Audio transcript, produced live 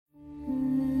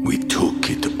We took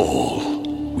it all.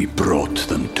 We brought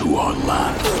them to our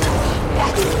land.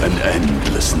 An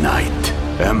endless night,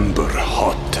 ember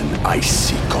hot and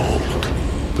icy cold.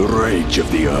 The rage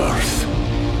of the earth.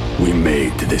 We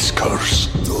made this curse.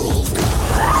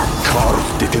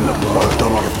 Carved it in the blood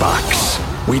on our backs.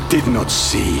 We did not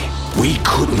see. We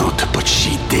could not, but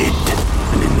she did.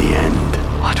 And in the end...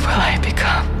 What will I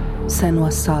become?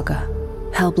 Senua's Saga.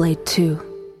 Hellblade 2.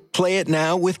 Play it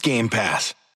now with Game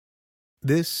Pass.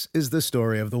 This is the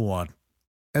story of the one.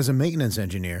 As a maintenance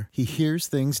engineer, he hears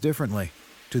things differently.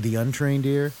 To the untrained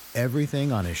ear,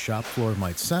 everything on his shop floor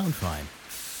might sound fine,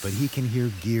 but he can hear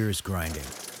gears grinding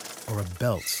or a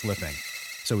belt slipping.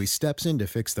 So he steps in to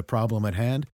fix the problem at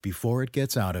hand before it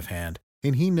gets out of hand.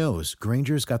 And he knows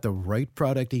Grainger's got the right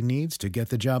product he needs to get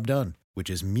the job done,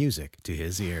 which is music to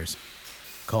his ears.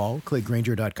 Call, click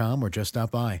Grainger.com, or just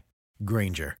stop by.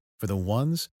 Grainger, for the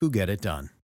ones who get it done.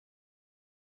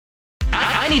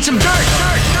 I need some dirt.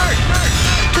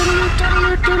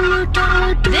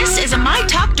 This is a My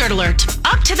Talk Dirt Alert.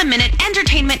 Up to the minute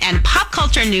entertainment and pop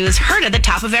culture news heard at the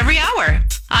top of every hour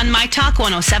on My Talk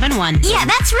 107.1. Yeah,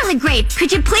 that's really great.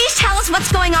 Could you please tell us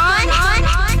what's going on?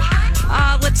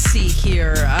 Let's see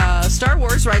here. Star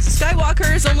Wars Rise of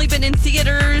Skywalker has only been in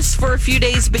theaters for a few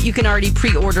days, but you can already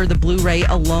pre-order the Blu-ray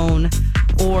alone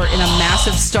or in a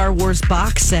massive Star Wars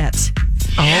box set.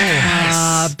 Oh,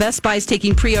 nice. Best Buy is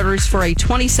taking pre-orders for a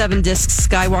 27-disc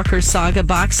Skywalker Saga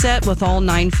box set with all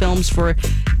 9 films for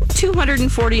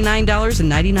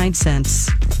 $249.99.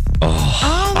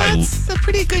 Oh, that's a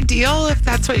pretty good deal if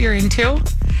that's what you're into.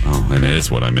 Oh, and it is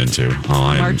what I'm into. Oh,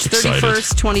 I'm March 31st,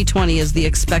 excited. 2020 is the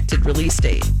expected release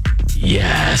date.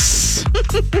 Yes.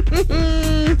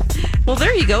 Well,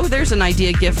 there you go. There's an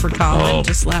idea gift for Colin.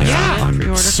 Just last minute. I'm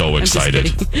pre-order. so I'm just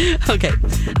excited. kidding. Okay.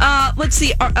 Let's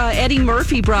see. Eddie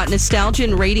Murphy brought nostalgia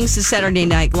and ratings to Saturday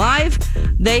Night Live.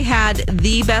 They had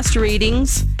the best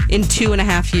ratings in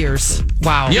 2.5 years.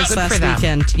 Wow. Yeah. Good Last for them.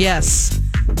 weekend. Yes.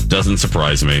 Doesn't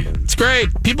surprise me. It's great.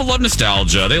 People love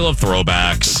nostalgia. They love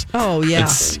throwbacks. Oh, yeah.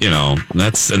 It's,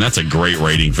 that's a great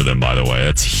rating for them, by the way.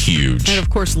 That's huge. And of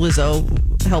course, Lizzo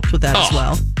helped with that as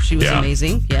well. She was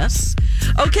amazing. Yes.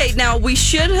 Okay, now we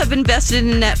should have invested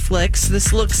in Netflix.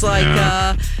 This looks like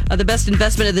the best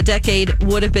investment of the decade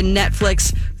would have been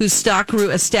Netflix, whose stock grew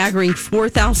a staggering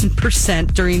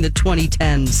 4,000% during the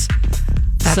 2010s.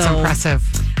 That's impressive.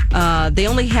 They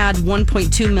only had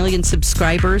 1.2 million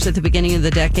subscribers at the beginning of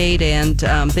the decade, and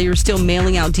they were still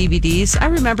mailing out DVDs. I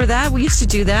remember that. We used to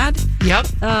do that. Yep.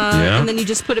 And then you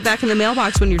just put it back in the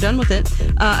mailbox when you're done with it.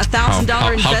 $1,000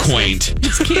 investment. How quaint.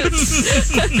 It's cute.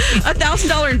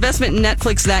 $1,000 investment in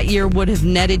Netflix that year would have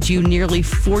netted you nearly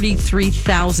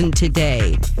 $43,000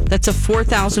 today. That's a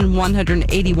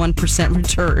 4,181%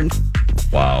 return.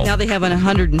 Wow. Now they have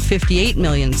 158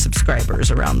 million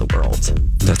subscribers around the world.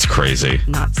 That's crazy.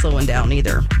 Not slowing down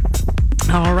either.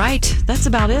 All right. That's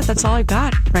about it. That's all I've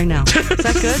got right now. Is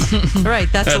that good? All right.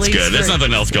 That's good. There's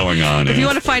nothing else going on. If you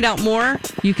want to find out more,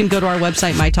 you can go to our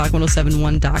website,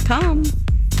 mytalk1071.com.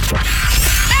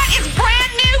 That is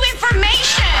brand new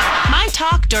information. My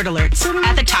Talk Dirt Alerts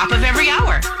at the top of every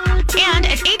hour. And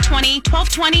at 8:20,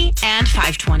 12:20, and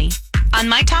 5:20 on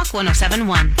My Talk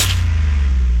 107.1.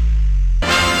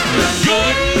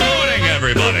 Good morning,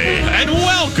 everybody, and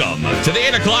welcome to the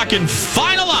 8 o'clock and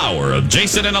final hour of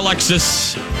Jason and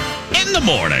Alexis in the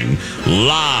morning.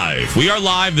 Live. We are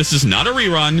live. This is not a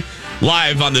rerun.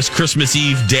 Live on this Christmas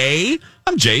Eve day.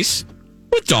 I'm Jace.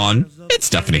 With Dawn, it's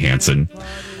Stephanie Hansen.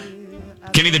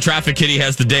 Kenny the Traffic Kitty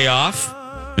has the day off,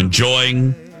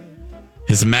 enjoying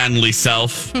his manly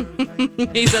self.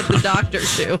 He's at the doctor,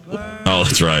 too. Oh,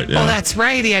 that's right. Yeah. Oh, that's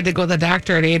right. He had to go to the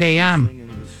doctor at 8 a.m.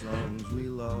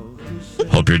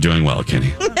 Hope you're doing well,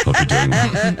 Kenny. Hope you're doing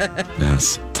well.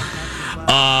 Yes.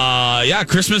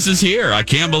 Christmas is here. I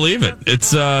can't believe it.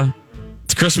 It's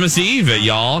Christmas Eve,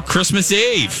 y'all. Christmas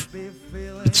Eve.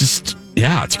 It's just,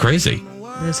 it's crazy.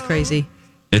 It is crazy.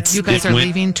 You guys are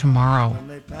leaving tomorrow.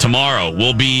 Tomorrow.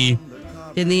 We'll be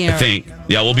in the air. I think.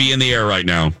 Yeah, we'll be in the air right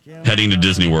now, heading to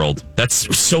Disney World.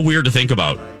 That's so weird to think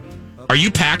about. Are you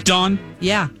packed on?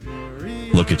 Yeah.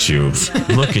 Look at you.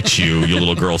 Look at you, you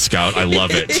little Girl Scout. I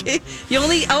love it.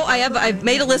 I've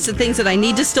made a list of things that I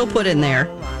need to still put in there.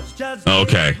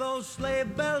 Okay.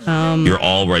 You're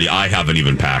all ready. I haven't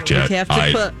even packed yet. I have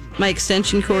to put my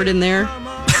extension cord in there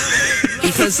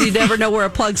because you never know where a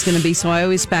plug's going to be, so I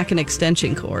always pack an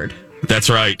extension cord. That's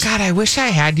right. God, I wish I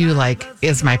had you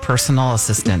as my personal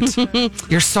assistant.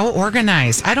 You're so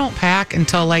organized. I don't pack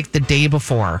until the day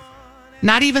before.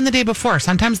 Not even the day before.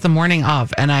 Sometimes the morning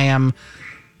of, and I am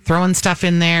throwing stuff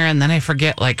in there, and then I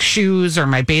forget shoes or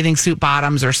my bathing suit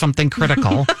bottoms or something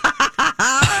critical.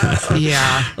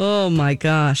 Yeah. Oh my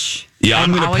gosh. Yeah,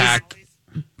 I'm going to pack.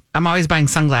 I'm always buying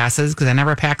sunglasses because I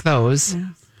never pack those. Yeah.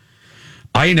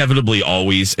 I inevitably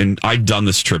always, and I've done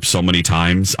this trip so many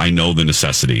times, I know the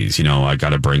necessities. You know, I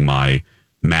got to bring my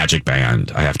magic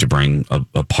band. I have to bring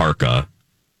a parka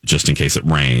just in case it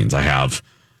rains. I have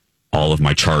all of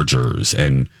my chargers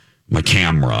and my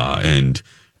camera, and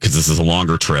because this is a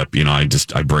longer trip, you know,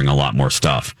 I bring a lot more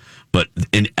stuff. But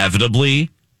inevitably,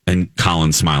 and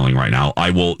Colin's smiling right now,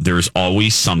 there's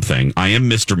always something. I am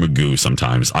Mr. Magoo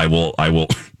sometimes. I will,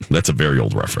 that's a very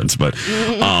old reference, but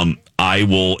I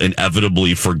will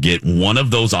inevitably forget one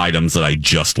of those items that I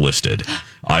just listed.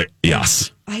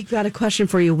 Yes. I got a question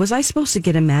for you. Was I supposed to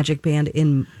get a magic band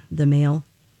in the mail?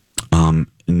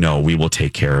 No, we will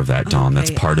take care of that, Dawn. Okay,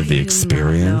 that's part of the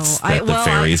experience that the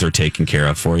fairies are taking care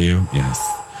of for you. Yes.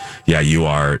 Yeah, you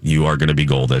are going to be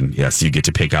golden. Yes, you get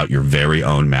to pick out your very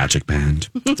own magic band.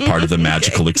 It's part of the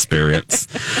magical experience.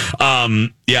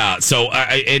 Yeah, so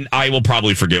I will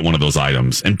probably forget one of those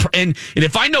items. And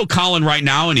if I know Colin right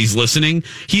now and he's listening,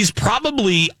 he's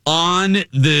probably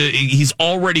he's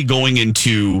already going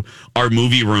into our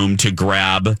movie room to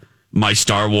grab my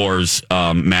Star Wars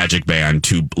magic band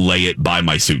to lay it by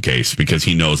my suitcase because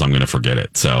he knows I'm going to forget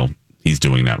it. So he's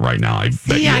doing that right now. I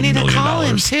bet you I need $1 million. to call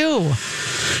him too.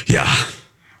 Yeah.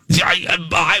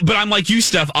 But I'm like you,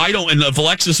 Steph. I don't. And if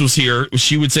Alexis was here,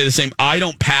 she would say the same. I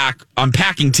don't pack. I'm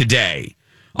packing today.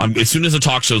 As soon as the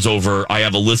talk show's over, I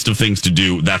have a list of things to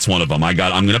do. That's one of them. I'm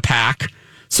going to pack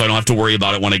so I don't have to worry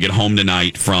about it when I get home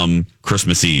tonight from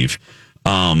Christmas Eve.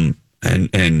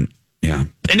 Yeah.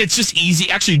 And it's just easy.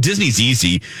 Actually, Disney's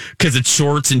easy because it's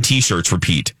shorts and T-shirts,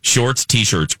 repeat. Shorts,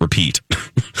 T-shirts, repeat.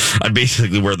 I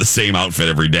basically wear the same outfit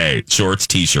every day. Shorts,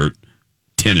 T-shirt,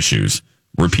 tennis shoes,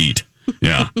 repeat.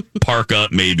 Yeah. Parka,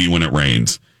 maybe when it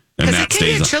rains. And Because that it can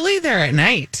stays get chilly there at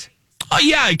night.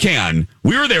 Yeah, I can.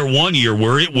 We were there one year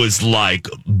where it was like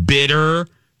bitter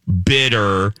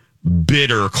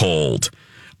cold.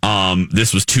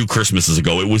 This was 2 Christmases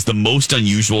ago. It was the most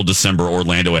unusual December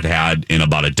Orlando had in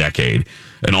about a decade.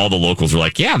 And all the locals were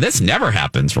like, yeah, this never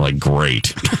happens. We're like,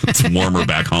 great. It's warmer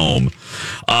back home.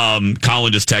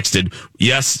 Colin just texted,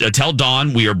 yes, tell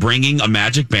Dawn we are bringing a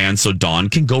magic band so Dawn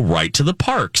can go right to the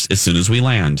parks as soon as we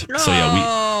land. So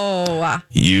yeah,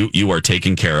 you are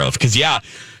taken care of. Because yeah,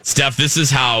 Steph, this is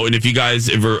how, and if you guys,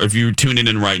 if you're tuning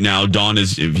in right now, Dawn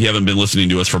is, if you haven't been listening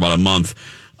to us for about a month,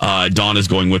 Dawn is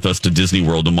going with us to Disney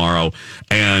World tomorrow.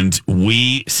 And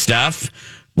Steph,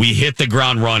 we hit the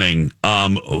ground running.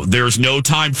 There's no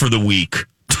time for the week.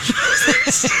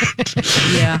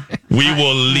 Yeah. We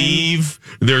will leave.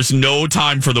 There's no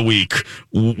time for the week.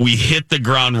 We hit the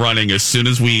ground running as soon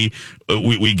as we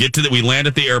get to we land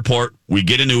at the airport. We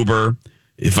get an Uber.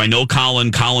 If I know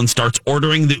Colin starts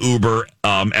ordering the Uber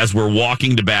as we're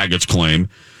walking to baggage claim.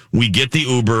 We get the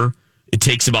Uber. It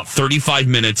takes about 35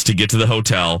 minutes to get to the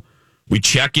hotel. We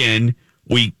check in.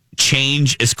 We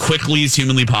change as quickly as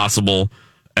humanly possible.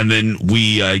 And then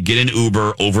we get an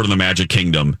Uber over to the Magic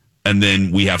Kingdom. And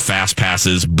then we have fast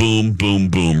passes. Boom, boom,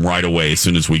 boom, right away as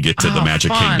soon as we get to the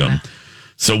Magic Kingdom.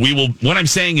 So what I'm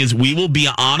saying is we will be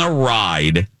on a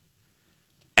ride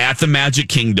at the Magic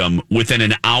Kingdom within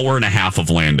an hour and a half of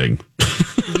landing.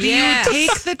 Yes. You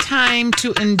take the time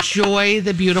to enjoy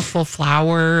the beautiful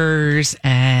flowers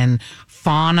and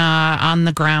fauna on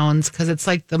the grounds because it's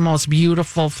like the most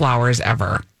beautiful flowers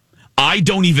ever. I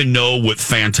don't even know what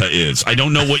Fanta is. I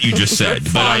don't know what you just said,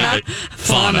 but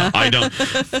fauna. I don't.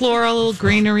 Floral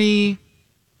greenery.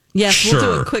 Yes, we'll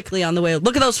do it quickly on the way.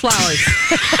 Look at those flowers.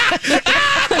 Look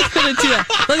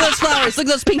at those flowers. Look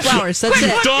at those pink flowers. That's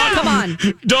it. Dawn, come on.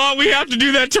 Dawn, we have to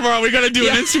do that tomorrow. We got to do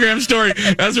an Instagram story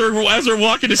as we're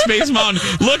walking to Space Mountain.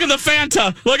 Look at the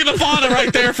Fanta. Look at the fauna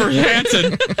right there for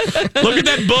Hanson. Look at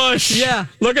that bush. Yeah.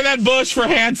 Look at that bush for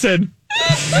Hanson.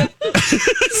 Yeah,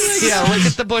 look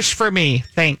at the bush for me.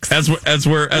 Thanks. As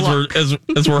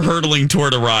we're hurtling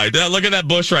toward a ride. Look at that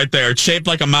bush right there. It's shaped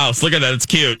like a mouse. Look at that. It's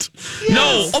cute. Yes,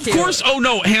 no, of course. Oh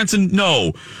no, Hanson.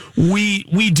 No, we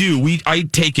do. I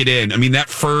take it in. I mean, that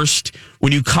first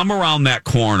when you come around that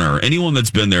corner, anyone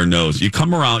that's been there knows. You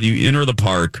come around. You enter the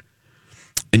park,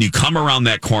 and you come around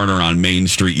that corner on Main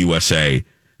Street, USA.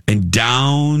 And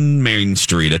down Main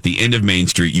Street, at the end of Main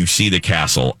Street, you see the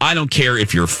castle. I don't care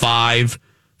if you're 5,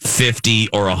 50,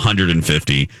 or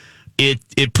 150.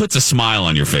 It puts a smile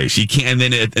on your face. You can't. And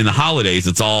then in the holidays,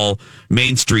 it's all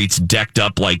Main Street's decked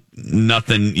up like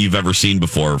nothing you've ever seen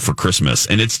before for Christmas,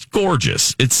 and it's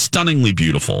gorgeous. It's stunningly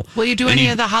beautiful. Will you do any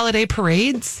of the holiday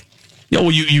parades? Yeah,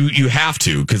 well, you have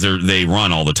to because they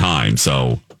run all the time.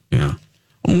 So yeah.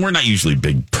 We're not usually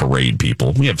big parade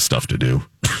people. We have stuff to do.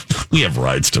 We have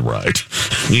rides to ride.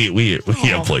 We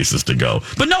have places to go.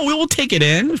 But no, we will take it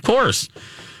in, of course.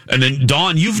 And then,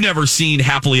 Dawn, you've never seen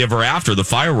Happily Ever After, the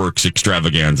fireworks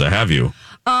extravaganza, have you?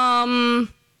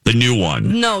 The new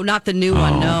one. No, not the new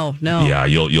one. No. Yeah,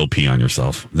 you'll pee on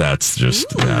yourself. That's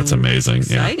that's amazing.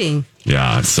 Exciting.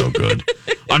 Yeah, it's so good.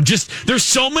 There's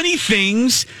so many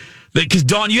things because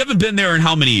Dawn, you haven't been there in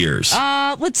how many years?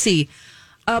 Let's see.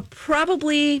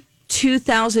 Probably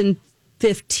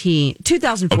 2014.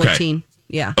 Okay.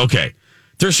 Yeah. Okay.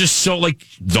 There's just so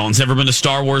Dawn's never been to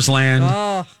Star Wars Land.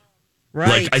 Oh,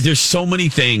 right. There's so many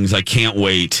things I can't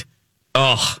wait.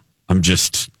 Oh, I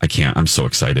can't. I'm so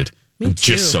excited. I'm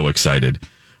just so excited.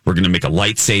 We're going to make a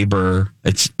lightsaber.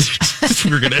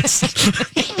 We're going to.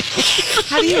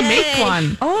 How do you make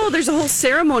one? Oh, there's a whole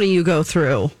ceremony you go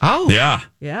through. Oh. Yeah.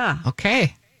 Yeah.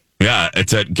 Okay. Yeah.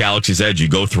 It's at Galaxy's Edge. You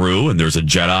go through and there's a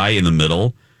Jedi in the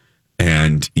middle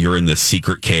and you're in this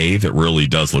secret cave. It really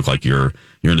does look like you're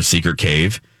in a secret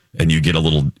cave and you get a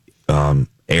little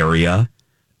area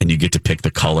and you get to pick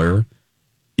the color.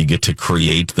 You get to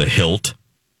create the hilt.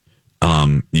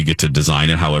 You get to design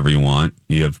it however you want.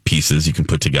 You have pieces you can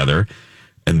put together.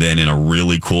 And then in a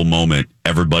really cool moment,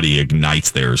 everybody ignites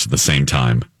theirs at the same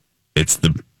time. It's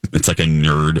like a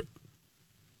nerd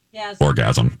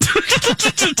orgasm.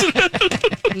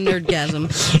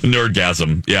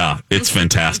 Nerdgasm. Yeah, it's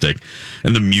fantastic.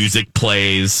 And the music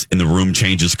plays and the room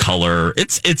changes color.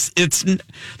 It's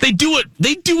they do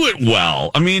it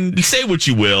well. I mean, say what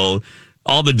you will.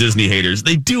 All the Disney haters,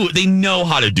 they know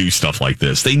how to do stuff like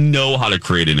this. They know how to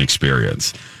create an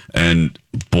experience. And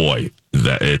boy,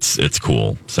 it's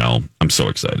cool. So I'm so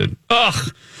excited.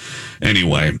 Ugh.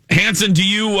 Anyway, Hanson, do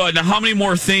you, now how many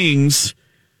more things,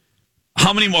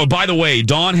 by the way,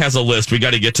 Dawn has a list. We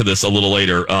got to get to this a little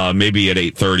later, maybe at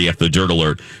 8:30 after the Dirt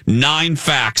Alert. 9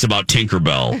 facts about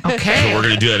Tinkerbell. Okay. So we're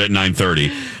going to do that at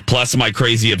 9:30. Plus my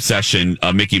crazy obsession,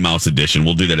 Mickey Mouse edition.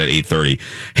 We'll do that at 8:30.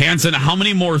 Hanson, how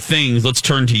many more things, let's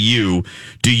turn to you,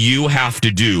 do you have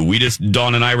to do?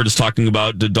 Dawn and I were just talking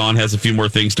about, Dawn has a few more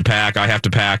things to pack. I have to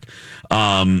pack.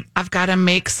 I've got to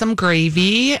make some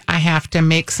gravy. I have to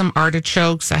make some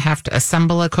artichokes. I have to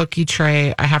assemble a cookie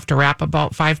tray. I have to wrap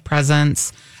about 5 presents.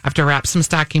 I have to wrap some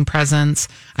stocking presents.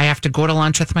 I have to go to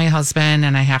lunch with my husband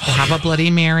and I have to have a Bloody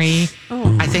Mary.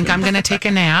 I think I'm going to take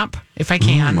a nap if I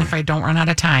can, if I don't run out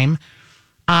of time.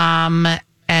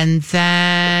 And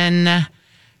then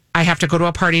I have to go to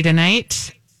a party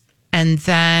tonight. And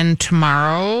then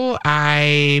tomorrow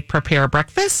I prepare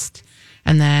breakfast.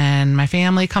 And then my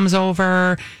family comes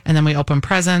over and then we open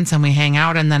presents and we hang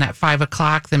out. And then at 5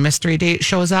 o'clock, the mystery date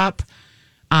shows up.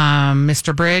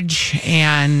 Mr. Bridge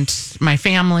and my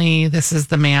family. This is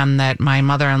the man that my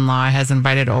mother-in-law has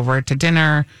invited over to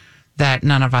dinner that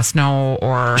none of us know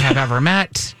or have ever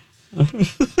met.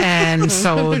 And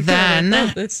so then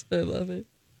I love it.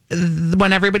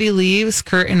 When everybody leaves,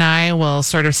 Kurt and I will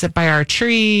sort of sit by our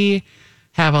tree,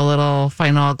 have a little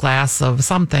final glass of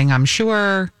something, I'm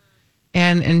sure,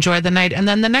 and enjoy the night. And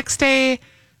then the next day,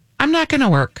 I'm not going to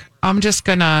work. I'm just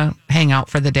going to hang out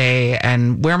for the day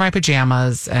and wear my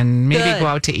pajamas and maybe go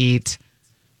out to eat.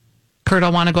 Kurt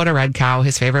will want to go to Red Cow,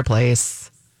 his favorite place.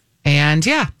 And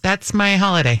yeah, that's my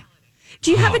holiday.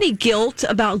 Do you have any guilt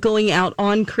about going out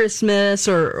on Christmas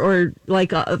or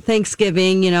like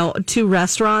Thanksgiving, to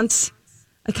restaurants?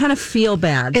 I kind of feel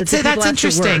bad. That's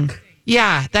interesting.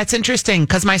 Yeah, that's interesting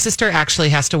because my sister actually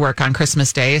has to work on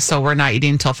Christmas Day, so we're not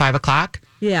eating until 5 o'clock.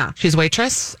 Yeah. She's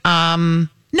waitress.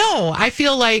 No, I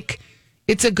feel like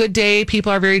it's a good day.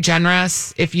 People are very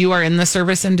generous. If you are in the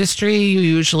service industry, you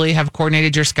usually have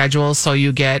coordinated your schedule so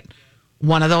you get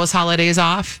one of those holidays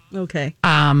off. Okay.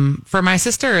 For my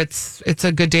sister, it's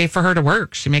a good day for her to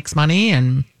work. She makes money.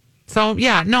 And so,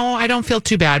 yeah, no, I don't feel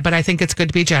too bad, but I think it's good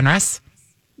to be generous.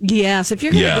 Yes. If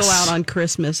you're going to go out on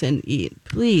Christmas and eat,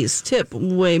 please tip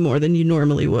way more than you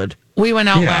normally would. We went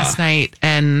out last night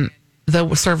and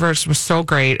the servers were so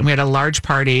great. And we had a large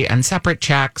party and separate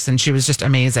checks and she was just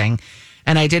amazing.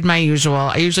 And I did my usual.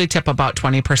 I usually tip about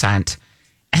 20%.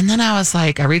 And then I was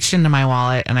like, I reached into my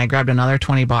wallet and I grabbed another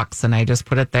 $20 and I just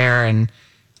put it there. And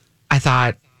I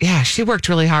thought, yeah, she worked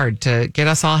really hard to get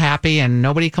us all happy and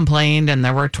nobody complained. And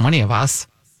there were 20 of us.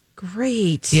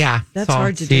 Great. Yeah. That's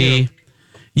hard to do.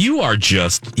 You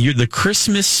the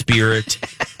Christmas spirit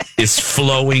is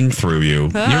flowing through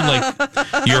you.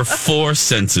 You're force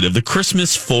sensitive. The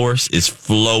Christmas force is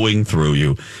flowing through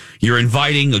you. You're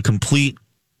inviting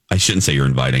I shouldn't say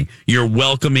you're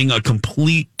welcoming a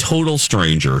complete total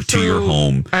stranger to your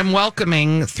home. I'm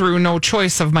welcoming through no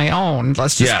choice of my own.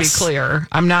 Let's just be clear.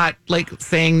 I'm not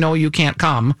saying, no, you can't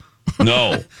come.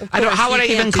 No. How would I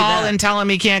even call and tell him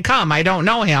he can't come? I don't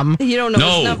know him. You don't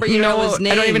know his number. You know his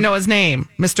name. I don't even know his name.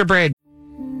 Mr. Bridge.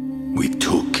 We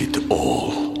took it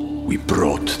all. We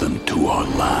brought them to our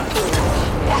land.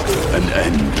 An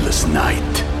endless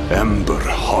night, ember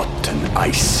hot and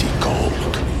icy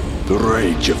cold. The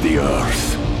rage of the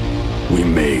earth. We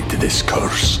made this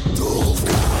curse.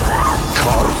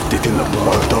 Carved it in the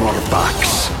blood on our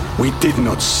backs. We did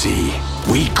not see.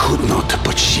 We could not,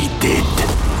 but she did.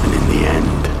 And in the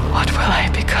end... What will I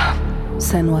become?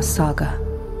 Senwa Saga.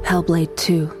 Hellblade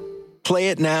 2. Play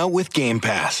it now with Game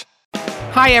Pass.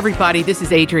 Hi, everybody. This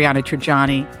is Adriana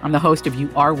Trajani. I'm the host of You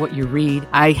Are What You Read.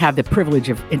 I have the privilege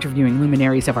of interviewing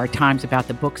luminaries of our times about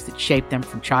the books that shaped them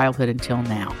from childhood until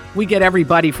now. We get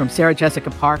everybody from Sarah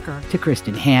Jessica Parker to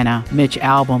Kristen Hanna, Mitch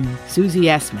Albom, Susie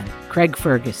Essman, Craig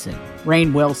Ferguson,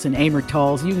 Rainn Wilson, Amor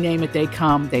Tolls, you name it, they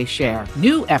come, they share.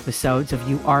 New episodes of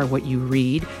You Are What You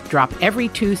Read drop every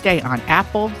Tuesday on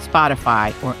Apple,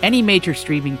 Spotify, or any major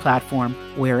streaming platform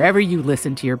wherever you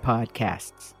listen to your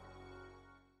podcasts.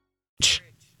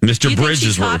 Mr. Bridge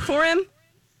is hot for him?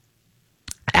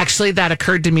 Actually, that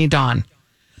occurred to me, Dawn.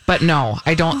 But no,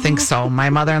 I don't think so.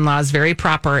 My mother-in-law is very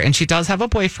proper, and she does have a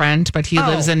boyfriend, but he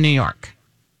lives in New York.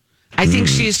 I think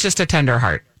she's just a tender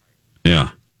heart. Yeah.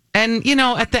 And,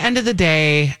 at the end of the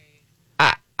day,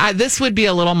 this would be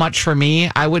a little much for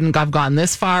me. I wouldn't have gone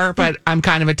this far, but I'm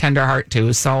kind of a tender heart,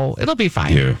 too, so it'll be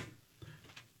fine. Yeah.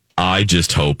 I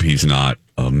just hope he's not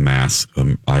a mass...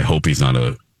 I hope he's not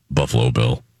a Buffalo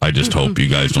Bill. I just hope you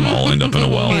guys don't all end up in a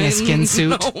well. In a skin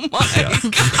suit. Oh, my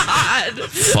God.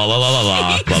 Fa la la la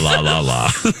la, la la la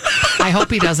la. I hope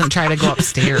he doesn't try to go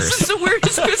upstairs. This is the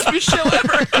weirdest Christmas show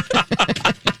ever.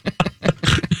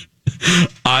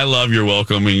 I love your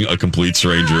welcoming a complete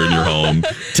stranger in your home.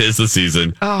 'Tis the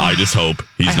season. I just hope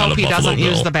he's not a Buffalo Bill. I hope he doesn't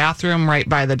use the bathroom right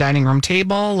by the dining room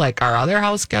table like our other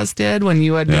house guest did when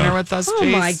you had dinner with us, Oh,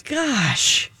 Chase. my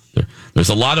gosh.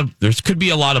 There could be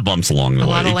a lot of bumps along the way. A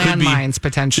lot of landmines,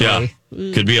 potentially.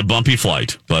 Yeah, could be a bumpy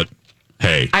flight, but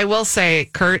hey. I will say,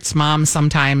 Kurt's mom,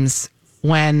 sometimes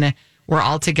when we're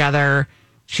all together,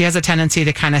 she has a tendency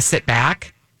to kind of sit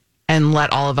back and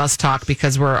let all of us talk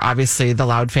because we're obviously the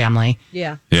loud family.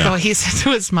 Yeah. So he said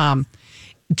to his mom,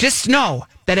 just know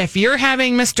that if you're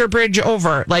having Mr. Bridge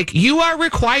over, you are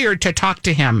required to talk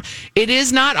to him. It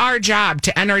is not our job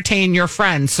to entertain your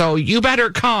friend. So you better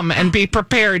come and be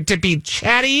prepared to be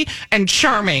chatty and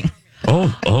charming.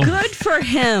 Oh. Good for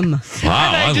him.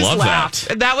 Wow, I love laughed.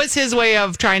 that. That was his way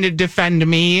of trying to defend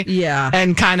me. Yeah.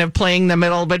 And kind of playing the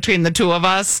middle between the two of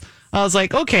us. I was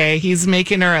like, okay, he's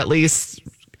making her at least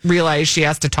realize she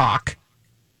has to talk.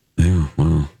 Yeah,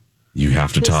 well, you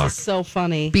have to talk. This is so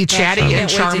funny. Be chatty and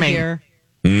charming.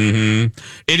 Mm-hmm.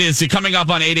 It is coming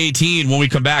up on 8:18. When we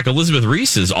come back, Elizabeth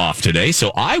Reese is off today,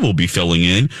 so I will be filling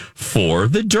in for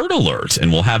the Dirt Alert,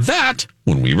 and we'll have that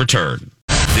when we return.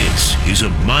 This is a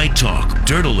My Talk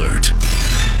Dirt Alert.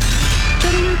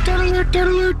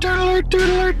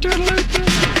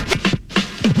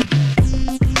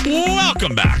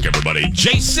 Welcome back, everybody.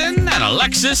 Jason and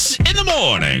Alexis in the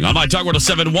morning on My Talk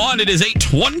 107.1. It is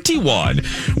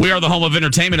 8:21. We are the home of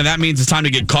entertainment, and that means it's time to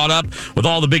get caught up with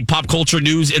all the big pop culture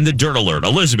news in the Dirt Alert.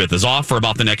 Elizabeth is off for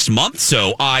about the next month,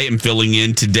 so I am filling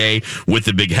in today with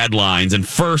the big headlines. And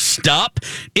first up,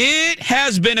 it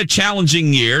has been a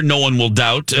challenging year. No one will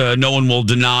doubt, no one will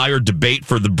deny or debate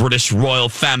for the British royal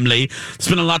family. There's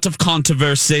been a lot of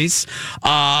controversies,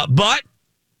 but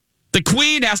the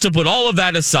Queen has to put all of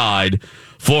that aside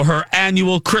for her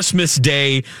annual Christmas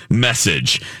Day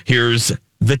message. Here's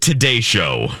the Today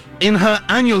Show. In her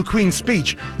annual Queen's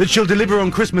speech that she'll deliver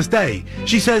on Christmas Day,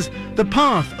 she says, "The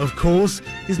path, of course,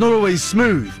 is not always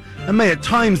smooth, and may at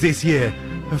times this year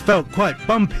have felt quite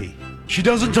bumpy." She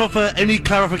doesn't offer any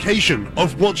clarification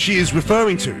of what she is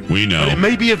referring to. We know. But it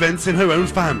may be events in her own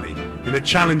family in a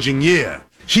challenging year.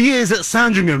 She is at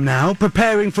Sandringham now,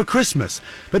 preparing for Christmas,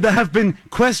 but there have been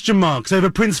question marks over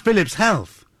Prince Philip's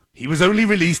health. He was only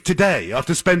released today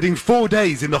after spending 4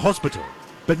 days in the hospital,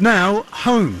 but now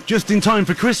home, just in time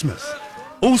for Christmas.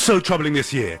 Also troubling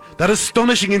this year, that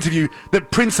astonishing interview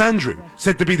that Prince Andrew,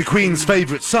 said to be the Queen's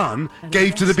favourite son,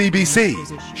 gave to the BBC,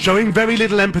 showing very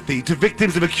little empathy to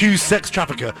victims of accused sex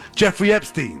trafficker Jeffrey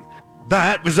Epstein.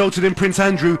 That resulted in Prince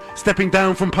Andrew stepping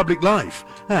down from public life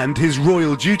and his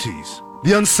royal duties.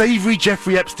 The unsavoury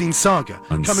Jeffrey Epstein saga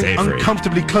coming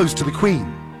uncomfortably close to the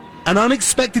Queen. An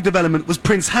unexpected development was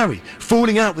Prince Harry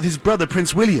falling out with his brother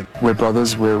Prince William. We're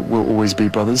brothers, we'll always be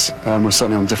brothers. We're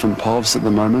certainly on different paths at the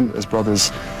moment. As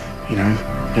brothers, you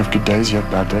have good days, you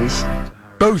have bad days.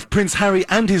 Both Prince Harry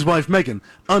and his wife Meghan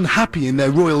unhappy in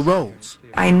their royal roles.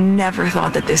 I never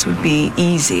thought that this would be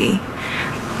easy.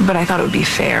 but I thought it would be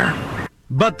fair.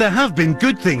 But there have been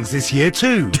good things this year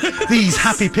too. These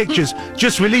happy pictures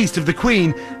just released of the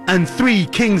Queen and 3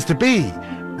 kings-to-be.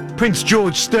 Prince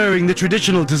George stirring the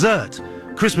traditional dessert,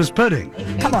 Christmas pudding.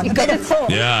 Come on, you got it.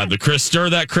 Yeah, stir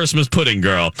that Christmas pudding,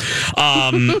 girl.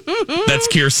 That's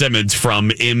Keir Simmons from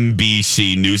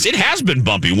NBC News. It has been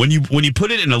bumpy when you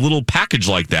put it in a little package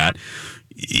like that.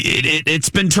 It's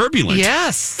been turbulent.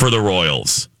 Yes, for the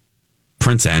royals.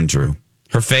 Prince Andrew,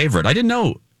 her favorite. I didn't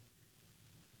know.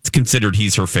 It's considered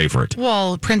he's her favorite.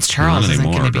 Well, Prince Charles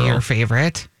isn't going to be her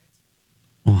favorite.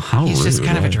 Well, how he's rude, just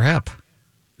kind of a drip.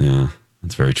 Yeah.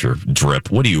 That's very true.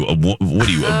 Drip. What are you? A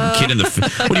kid in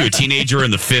the? What are you? A teenager in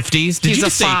the 50s? He's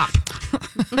a fop.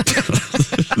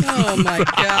 Oh my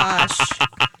gosh.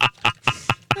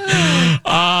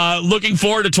 Looking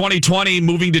forward to 2020,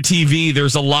 moving to TV.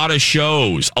 There's a lot of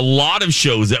shows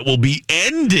that will be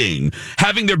ending,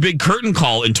 having their big curtain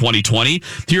call in 2020.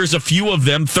 Here's a few of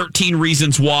them. 13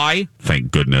 Reasons Why.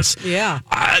 Thank goodness. Yeah.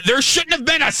 There shouldn't have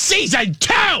been a season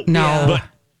 2. No.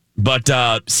 But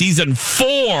season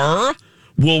 4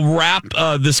 will wrap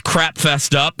this crap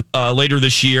fest up later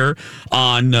this year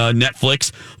on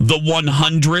Netflix. The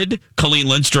 100. Colleen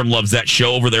Lindstrom loves that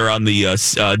show over there on the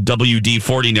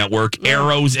WD-40 network. Yeah.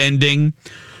 Arrow's ending.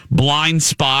 Blind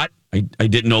Spot. I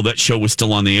didn't know that show was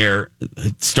still on the air.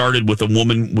 It started with a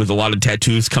woman with a lot of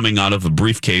tattoos coming out of a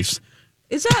briefcase.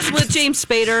 Is that with James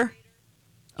Spader?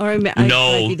 Or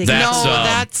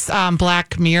that's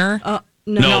Black Mirror.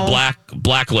 No,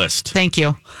 Blacklist. Thank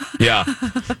you. Yeah.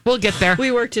 We'll get there.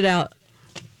 We worked it out.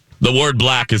 The word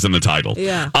black is in the title.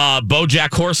 Yeah.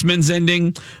 BoJack Horseman's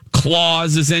ending.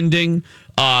 Claws is ending.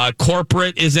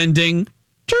 Corporate is ending.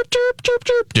 Chirp, chirp, chirp,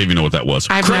 chirp. Dave, you know what that was?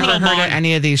 I've never heard of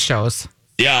any of these shows.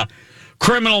 Yeah.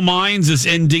 Criminal Minds is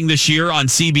ending this year on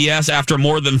CBS after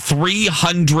more than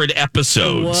 300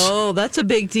 episodes. Whoa, that's a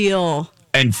big deal.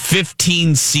 And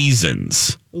 15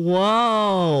 seasons.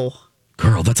 Whoa.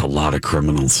 Girl, that's a lot of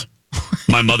criminals.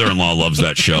 My mother-in-law loves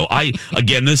that show.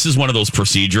 This is one of those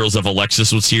procedurals. If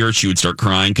Alexis was here, she would start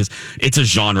crying because it's a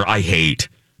genre I hate.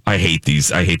 I hate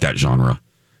these. I hate that genre.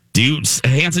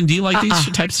 Hanson, do you like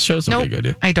these types of shows? No, okay,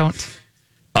 good. I don't.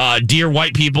 Dear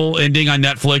White People ending on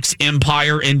Netflix.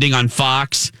 Empire ending on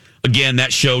Fox. Again,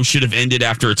 that show should have ended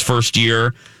after its first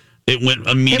year. It went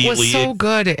immediately. It was so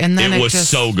good, and then it was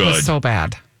so good. Was so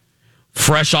bad.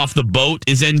 Fresh Off the Boat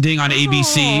is ending on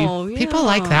ABC. Oh, yeah. People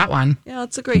like that one. Yeah,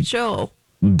 it's a great show.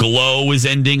 Glow is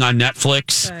ending on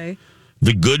Netflix. Okay.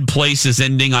 The Good Place is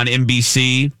ending on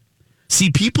NBC.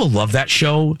 See, people love that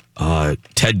show.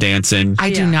 Ted Danson.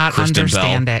 I do not Kristen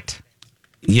understand Bell. it.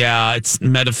 Yeah, it's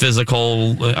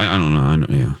metaphysical. I don't know.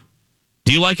 Yeah.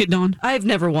 Do you like it, Dawn? I've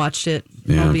never watched it.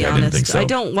 Yeah, I'll be honest. I didn't think so. I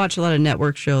don't watch a lot of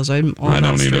network shows. I'm all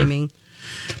about streaming.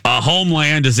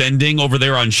 Homeland is ending over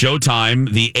there on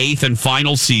Showtime. The 8th and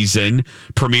final season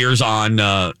premieres on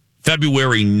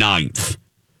February 9th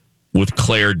with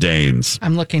Claire Danes.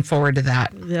 I'm looking forward to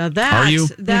that. Yeah, that. Are you?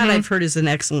 That I've heard is an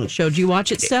excellent show. Do you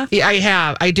watch it, Steph? Yeah, I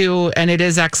have. I do, and it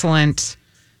is excellent.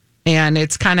 And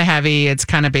it's kind of heavy. It's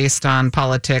kind of based on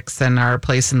politics and our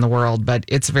place in the world, but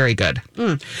it's very good.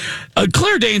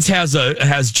 Claire Danes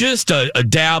has just a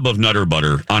dab of Nutter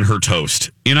Butter on her toast.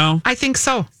 You know, I think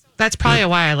so. That's probably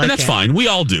why I like it. And that's fine. We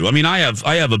all do. I mean, I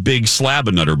have a big slab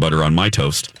of Nutter Butter on my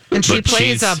toast. And she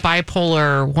plays a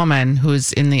bipolar woman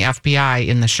who's in the FBI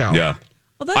in the show. Yeah.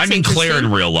 Well, that's I mean, Claire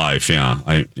in real life. Yeah.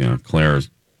 Claire,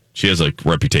 she has a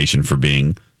reputation for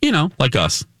being, like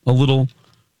us, a little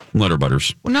Nutter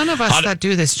Butters. Well, none of us that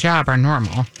do this job are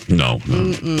normal. No.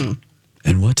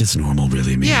 And what does normal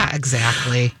really mean? Yeah,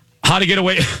 exactly. How to get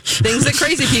away. Things that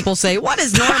crazy people say. What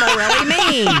does normal really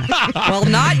mean? Well,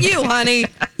 not you, honey.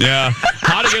 Yeah.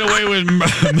 How to get away with.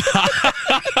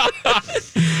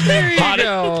 There you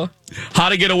go. How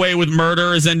to Get Away with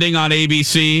Murder is ending on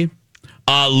ABC.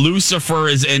 Lucifer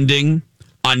is ending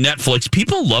on Netflix.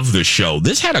 People love this show.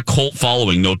 This had a cult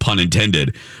following, no pun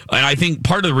intended. And I think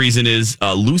part of the reason is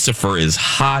Lucifer is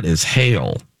hot as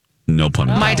hail. No pun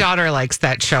intended. My daughter likes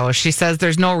that show. She says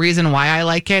there's no reason why I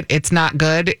like it. It's not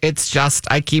good. It's just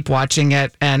I keep watching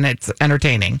it and it's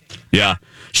entertaining. Yeah.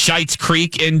 Schitt's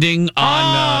Creek ending on...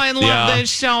 I love this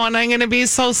show and I'm going to be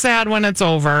so sad when it's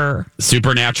over.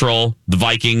 Supernatural, The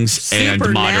Vikings, and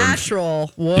Modern.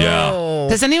 Supernatural. Whoa. Yeah.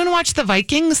 Does anyone watch The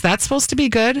Vikings? That's supposed to be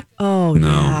good. Oh, no.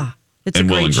 Yeah. It's and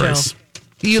a Will great and show. Grace.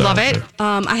 You love it?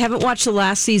 I haven't watched the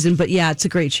last season, but yeah, it's a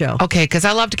great show. Okay, because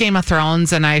I loved Game of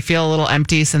Thrones and I feel a little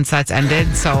empty since that's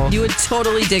ended. So you would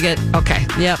totally dig it. Okay.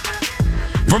 Yep.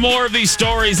 For more of these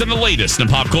stories and the latest in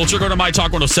pop culture, go to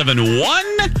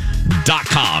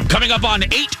mytalk1071.com. Coming up on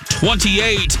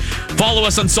 8:28, follow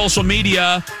us on social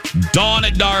media, Dawn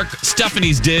at Dark,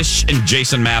 Stephanie's Dish, and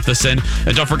Jason Matheson.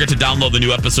 And don't forget to download the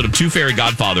new episode of Two Fairy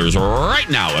Godfathers right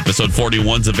now. Episode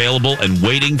 41's available and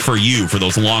waiting for you for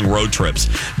those long road trips.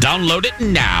 Download it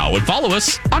now and follow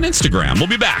us on Instagram. We'll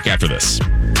be back after this.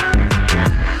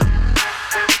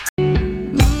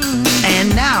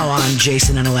 And now on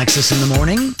Jason and Alexis in the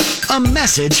Morning, a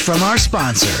message from our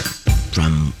sponsor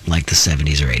from like the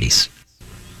 70s or 80s.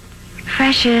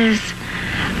 Fresh is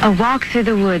a walk through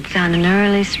the woods on an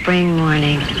early spring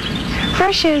morning.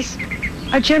 Fresh is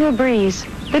a gentle breeze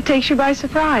that takes you by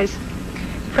surprise.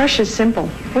 Fresh is simple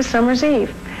with Summer's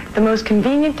Eve, the most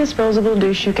convenient disposable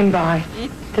douche you can buy.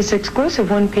 This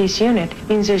exclusive one-piece unit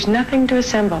means there's nothing to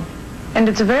assemble. And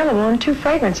it's available in 2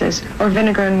 fragrances, or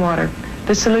vinegar and water,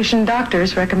 the solution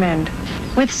doctors recommend.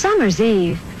 With Summer's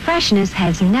Eve, freshness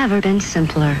has never been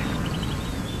simpler.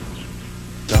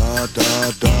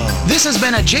 This has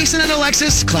been a Jason and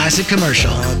Alexis classic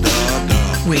commercial.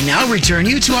 We now return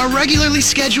you to our regularly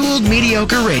scheduled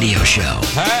mediocre radio show.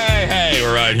 Hey,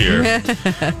 we're right here.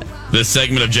 This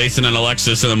segment of Jason and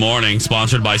Alexis in the Morning,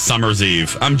 sponsored by Summer's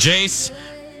Eve. I'm Jace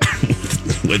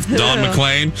with Dawn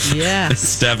McClain. Yes.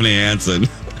 Stephanie Hansen.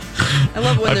 I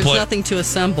love when there's nothing to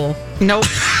assemble. Nope.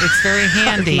 It's very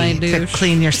handy to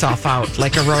clean yourself out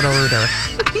like a Roto-Rooter.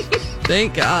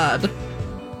 Thank God.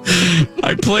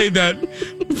 I played that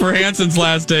for Hanson's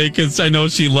last day because I know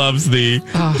she loves the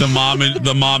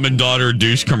mom and daughter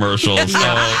douche commercials. So.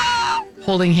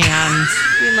 Holding hands,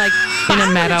 being like in a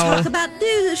meadow. Talk about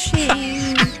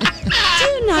douching.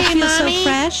 Do not feel so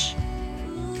fresh.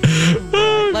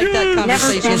 Like that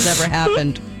conversation has ever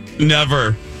happened.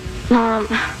 Never. Mom,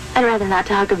 I'd rather not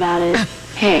talk about it.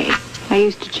 Hey, I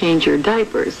used to change your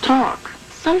diapers. Talk.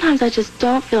 Sometimes I just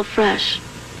don't feel fresh.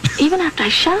 Even after I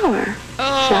shower.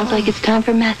 Sounds like it's time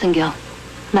for Massengill.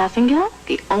 Massengill?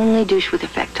 The only douche with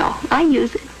Effectol. I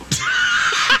use it.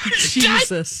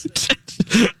 Jesus.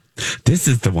 This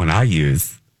is the one I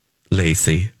use,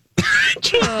 Lacey.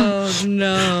 Oh,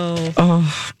 no.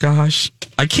 Oh, gosh.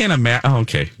 I can't imagine. Oh,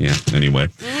 okay. Yeah. Anyway.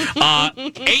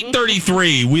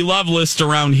 8:33. We love lists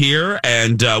around here,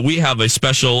 and we have a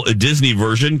special Disney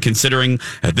version, considering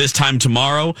at this time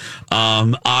tomorrow,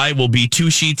 I will be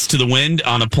 2 sheets to the wind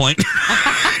on a plane.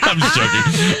 I'm just joking.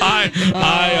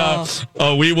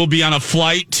 We will be on a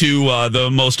flight to the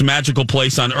most magical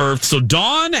place on Earth. So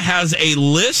Dawn has a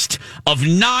list of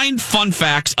 9 fun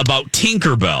facts about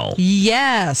Tinkerbell.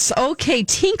 Yes. Okay,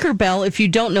 Tinkerbell, if you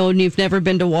don't know and you've never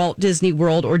been to Walt Disney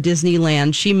World or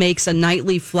Disneyland, she makes a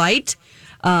nightly flight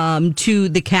to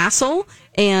the castle,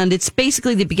 and it's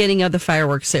basically the beginning of the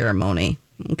fireworks ceremony.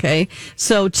 Okay,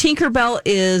 so Tinkerbell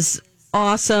is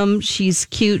awesome. She's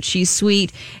cute. She's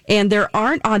sweet. And there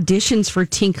aren't auditions for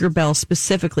Tinkerbell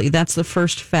specifically. That's the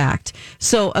first fact.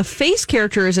 So a face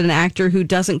character is an actor who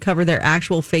doesn't cover their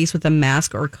actual face with a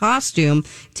mask or costume.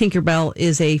 Tinkerbell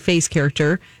is a face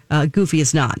character. Goofy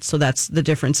is not. So that's the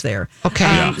difference there.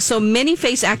 Okay. So many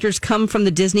face actors come from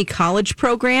the Disney College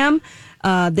program.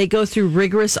 They go through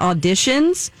rigorous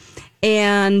auditions,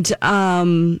 and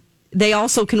they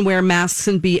also can wear masks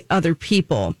and be other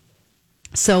people.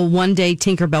 So one day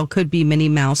Tinkerbell could be Minnie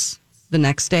Mouse the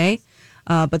next day,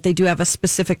 but they do have a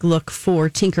specific look for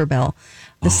Tinkerbell.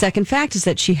 The second fact is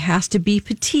that she has to be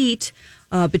petite,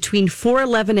 between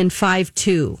 4'11" and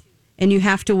 5'2", and you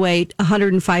have to weigh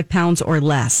 105 pounds or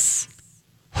less.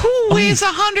 Who weighs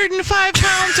 105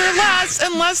 pounds or less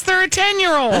unless they're a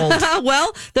 10-year-old?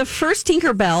 Well, the first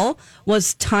Tinkerbell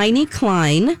was Tiny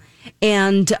Klein.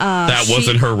 And that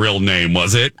wasn't her real name,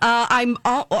 was it? I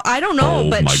don't know,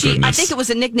 but I think it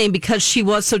was a nickname because she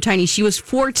was so tiny. She was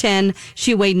 4'10",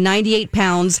 she weighed 98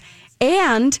 pounds,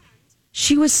 and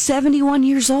she was 71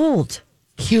 years old.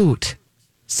 Cute.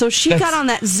 So she got on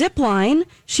that zip line.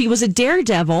 She was a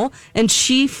daredevil, and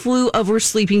she flew over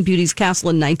Sleeping Beauty's castle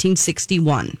in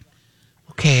 1961.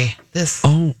 Okay, this.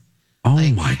 Oh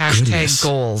my hashtag goodness.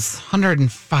 Goals,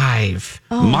 105.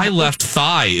 My left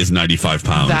thigh is 95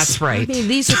 pounds. That's right. I mean,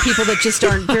 these are people that just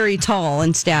aren't very tall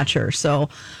in stature. So,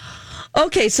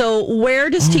 okay, so where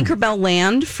does Tinkerbell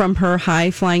land from her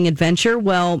high-flying adventure?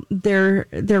 Well, there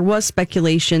was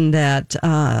speculation that,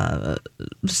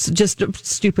 just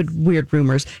stupid, weird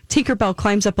rumors. Tinkerbell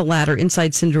climbs up a ladder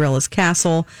inside Cinderella's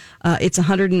castle. It's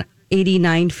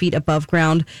 189 feet above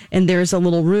ground, and there's a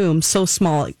little room so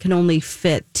small it can only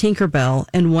fit Tinkerbell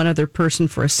and one other person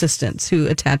for assistance who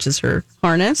attaches her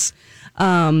harness.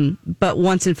 But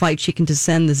once in flight, she can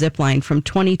descend the zip line from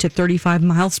 20 to 35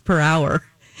 miles per hour,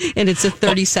 and it's a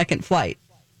 30-second flight.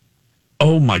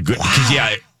 Oh my goodness! Wow.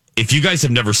 Yeah, if you guys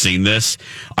have never seen this,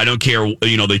 I don't care.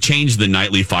 You know, they change the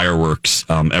nightly fireworks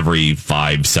every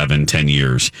 5, 7, 10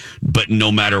 years, but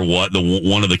no matter what,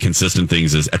 one of the consistent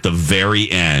things is at the very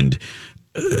end,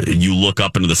 you look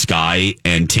up into the sky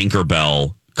and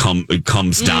Tinkerbell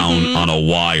comes down on a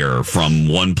wire from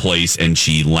one place and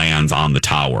she lands on the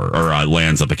tower or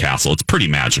lands at the castle. It's pretty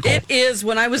magical. It is.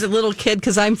 When I was a little kid,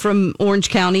 because I'm from Orange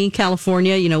County,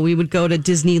 California, you know, we would go to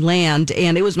Disneyland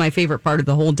and it was my favorite part of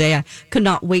the whole day. I could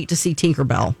not wait to see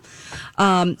Tinkerbell.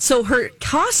 So her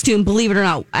costume, believe it or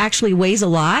not, actually weighs a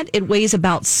lot. It weighs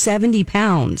about 70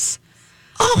 pounds.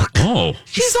 Oh,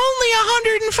 she's only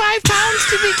 105 pounds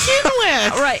to begin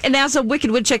with. Right. And as a Wicked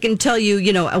Witch, I can tell you,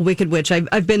 you know, a Wicked Witch,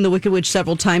 I've been the Wicked Witch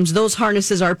several times. Those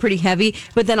harnesses are pretty heavy.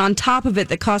 But then on top of it,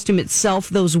 the costume itself,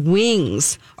 those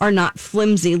wings are not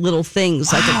flimsy little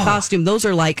things like a costume. Those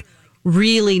are like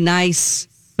really nice,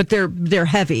 but they're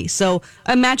heavy. So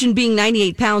imagine being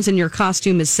 98 pounds and your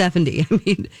costume is 70. I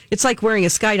mean, it's like wearing a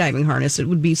skydiving harness. It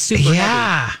would be super heavy.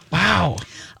 Yeah. Wow.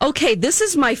 Okay, this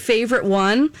is my favorite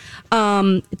one.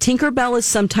 Tinkerbell is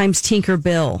sometimes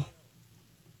Tinkerbill.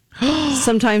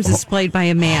 Sometimes it's played by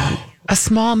a man. A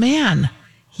small man.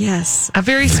 Yes. A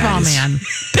very small man.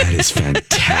 That is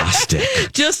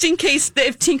fantastic. Just in case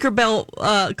if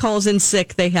Tinkerbell calls in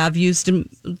sick, they have used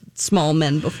small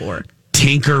men before.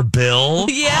 Tinkerbill?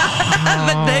 Yeah,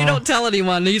 but they don't tell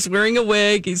anyone. He's wearing a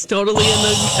wig. He's totally in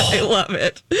the... I love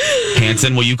it.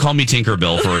 Hanson, will you call me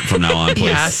Tinkerbill from now on, please?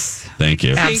 Yes. Thank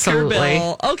you. Absolutely.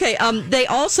 Tinkerbell. Okay. They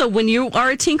also, when you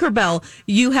are a Tinkerbell,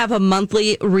 you have a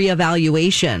monthly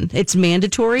reevaluation. It's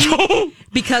mandatory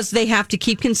because they have to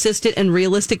keep consistent and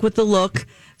realistic with the look.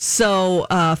 So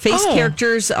face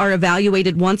characters are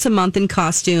evaluated once a month in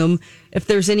costume. If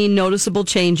there's any noticeable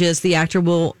changes, the actor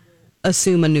will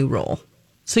assume a new role.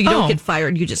 So you don't get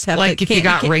fired. You just have like to... if you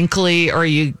got wrinkly or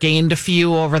you gained a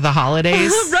few over the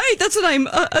holidays. Right. That's what I'm...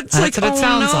 it's that's like, what it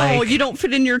sounds like. You don't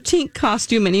fit in your Tink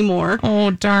costume anymore.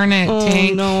 Oh, darn it,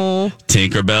 Tink. No.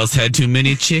 Tinkerbell's had too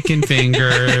many chicken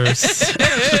fingers.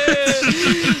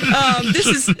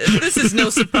 This is no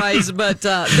surprise, but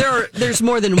there's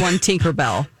more than one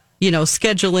Tinkerbell. You know,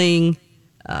 scheduling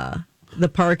the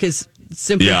park is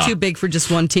simply too big for just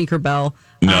one Tinkerbell.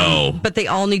 No. But they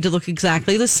all need to look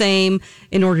exactly the same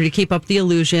in order to keep up the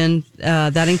illusion.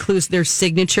 That includes their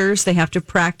signatures. They have to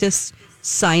practice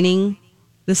signing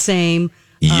the same.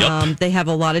 Yep. They have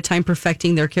a lot of time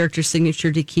perfecting their character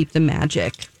signature to keep the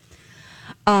magic.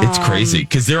 It's crazy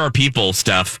because there are people,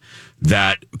 Steph,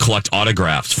 that collect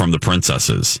autographs from the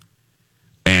princesses.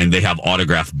 And they have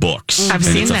autograph books. I've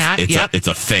seen that. It's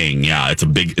a thing. Yeah,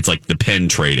 it's like the pen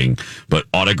trading, but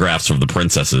autographs from the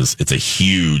princesses, it's a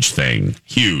huge thing.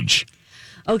 Huge.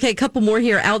 Okay, a couple more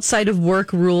here. Outside of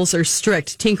work, rules are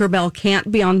strict. Tinkerbell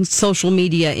can't be on social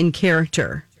media in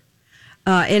character.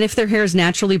 And if their hair is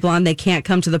naturally blonde, they can't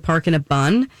come to the park in a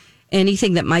bun.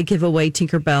 Anything that might give away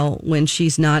Tinkerbell when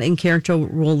she's not in character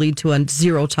will lead to a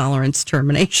zero tolerance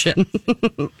termination.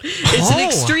 It's an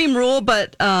extreme rule,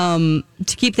 but to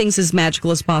keep things as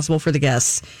magical as possible for the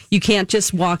guests. You can't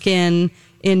just walk in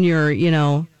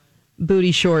your,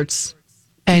 booty shorts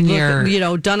and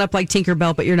you're, done up like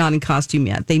Tinkerbell, but you're not in costume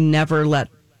yet. They never let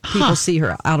people see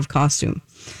her out of costume.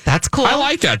 That's cool. I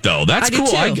like that, though. That's cool.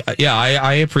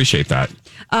 I appreciate that.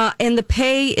 And the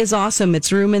pay is awesome.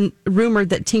 It's rumored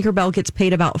that Tinkerbell gets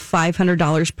paid about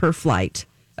 $500 per flight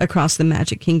across the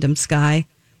Magic Kingdom sky,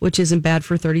 which isn't bad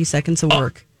for 30 seconds of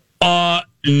work.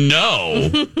 No.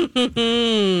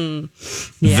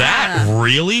 That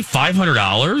really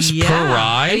 $500 per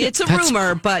ride? It's a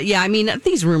rumor, but yeah, I mean,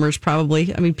 these rumors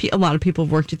probably. I mean, a lot of people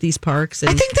have worked at these parks.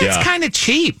 And I think that's kind of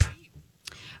cheap.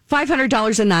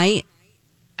 $500 a night.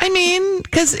 I mean,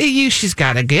 because she's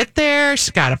got to get there.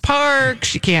 She's got to park.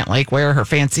 She can't wear her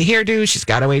fancy hairdo. She's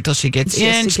got to wait till she gets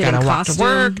in. She's got to walk to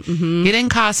work, get in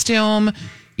costume,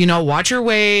 watch her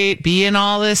weight, be in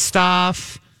all this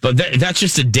stuff. But that's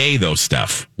just a day, though,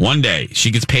 Steph. One day. She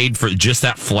gets paid for just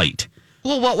that flight.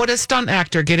 Well, what would a stunt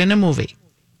actor get in a movie?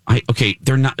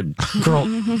 They're not... Girl.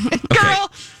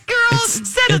 Girl,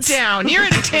 settle down. You're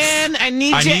at a 10. I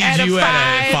need you at a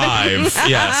 5.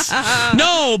 Yes.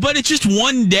 No, but it's just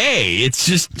one day. It's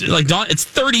just it's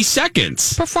 30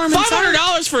 seconds. Performance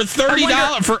 $500 for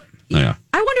 $30 for... Yeah.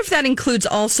 I wonder if that includes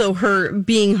also her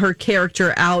being her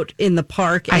character out in the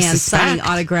park and signing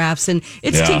autographs. And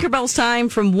it's Tinkerbell's time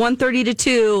from 1:30 to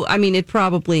 2. I mean, it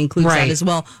probably includes that as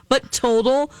well. But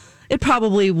total, it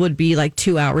probably would be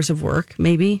 2 hours of work,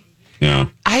 maybe. Yeah.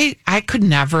 I could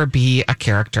never be a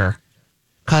character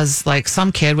because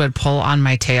some kid would pull on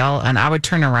my tail and I would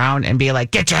turn around and be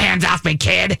like, get your hands off me,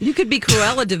 kid. You could be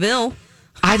Cruella DeVille.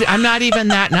 I'm not even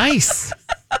that nice.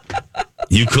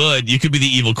 You could be the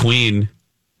evil queen.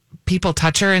 People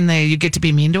touch her and you get to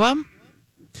be mean to them?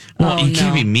 Well, you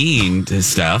can't be mean to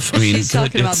Steph. I mean, she's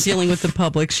talking about dealing with the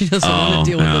public. She doesn't want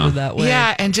to deal with it that way.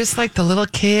 Yeah, and just like the little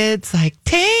kids, like,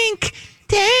 Tink.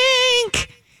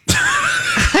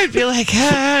 I'd be like,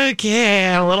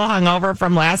 okay, a little hungover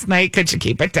from last night. Could you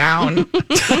keep it down?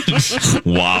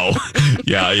 Wow.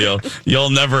 Yeah, you'll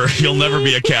never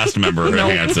be a cast member,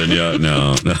 Hanson. Yeah,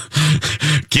 no.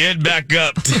 Kid, back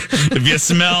up. If you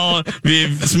smell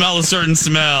a certain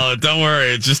smell, don't worry.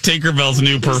 It's just Tinkerbell's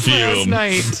new perfume.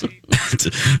 Last night.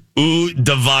 Ooh,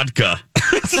 the vodka.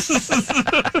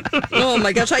 Oh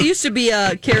my gosh! I used to be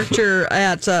a character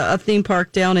at a theme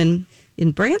park down in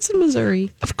Branson,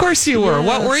 Missouri. Of course you were.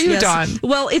 What were you, Dawn?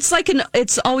 Well, it's like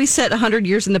it's always set 100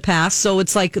 years in the past, so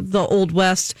it's like the Old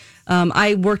West.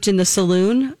 I worked in the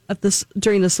saloon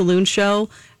during the saloon show,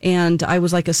 and I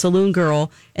was like a saloon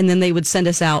girl, and then they would send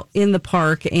us out in the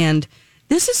park, and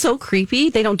this is so creepy.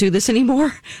 They don't do this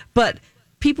anymore, but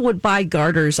people would buy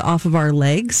garters off of our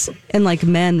legs, and like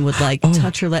men would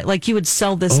touch your leg. Like you would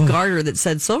sell this garter that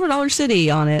said Silver Dollar City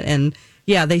on it, and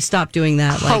yeah, they stopped doing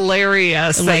that.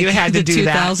 Hilarious that you had to do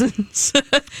 2000s.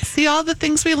 That. See all the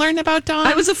things we learned about Dawn?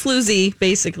 I was a floozy,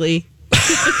 basically.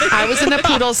 I was in a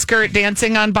poodle skirt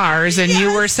dancing on bars, and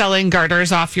you were selling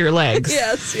garters off your legs.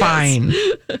 Yes. Fine.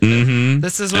 Mm-hmm.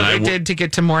 This is what we did to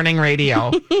get to morning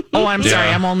radio. Oh, I'm sorry.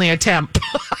 I'm only a temp.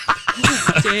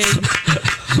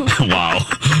 Wow.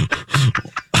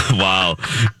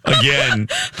 Again,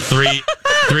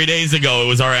 three days ago, it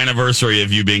was our anniversary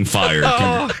of you being fired.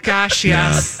 Oh, gosh,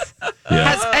 yes.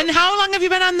 Yeah. And how long have you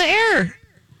been on the air?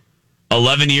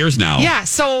 11 years now. Yeah,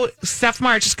 so Steph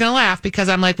March is going to laugh because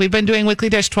I'm like, we've been doing Weekly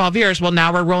Dish 12 years. Well,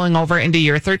 now we're rolling over into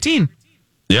year 13.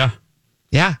 Yeah.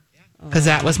 Yeah, because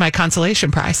that was my consolation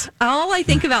prize. All I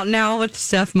think about now with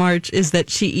Steph March is that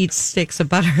she eats sticks of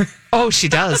butter. Oh, she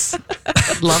does.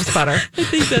 Loves butter. I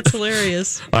think that's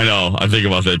hilarious. I know. I think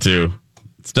about that too.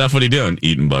 Steph, what are you doing?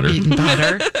 Eating butter.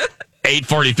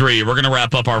 8:43. We're going to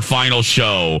wrap up our final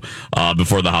show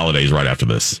before the holidays right after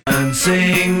this. And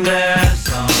sing their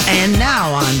song. And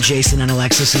now on Jason and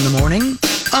Alexis in the Morning,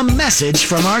 a message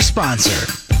from our sponsor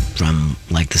from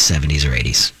like the 70s or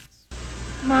 80s.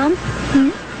 Mom?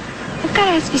 I've got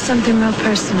to ask you something real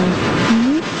personal.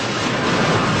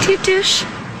 Do you douche?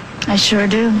 I sure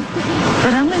do.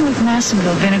 But only with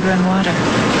Massonville vinegar and water.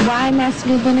 Why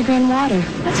Massonville vinegar and water?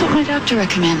 That's what my doctor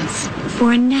recommends.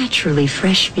 For a naturally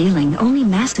fresh feeling, only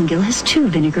Massengill has 2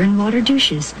 vinegar and water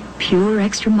douches. Pure,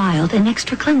 extra mild, and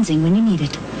extra cleansing when you need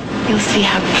it. You'll see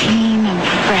how clean and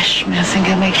fresh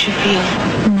Massengill makes you feel.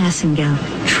 Massengill,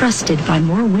 trusted by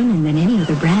more women than any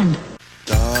other brand.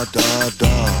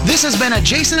 This has been a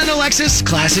Jason and Alexis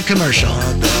classic commercial.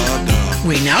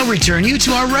 We now return you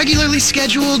to our regularly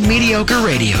scheduled mediocre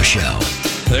radio show.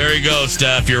 There you go,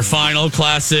 Steph. Your final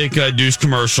classic douche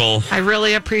commercial. I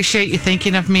really appreciate you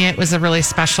thinking of me. It was a really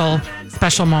special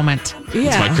moment. Yeah,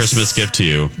 it's my Christmas gift to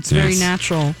you. It's very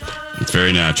natural. It's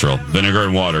very natural. Vinegar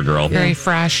and water, girl. Very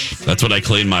fresh. That's what I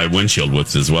clean my windshield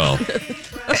with as well.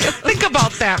 Think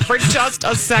about that for just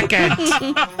a second.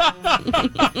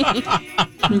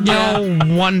 No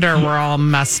wonder we're all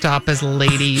messed up as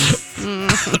ladies.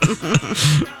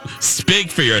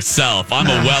 Speak for yourself. I'm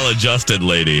a well-adjusted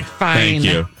lady. Fine. Thank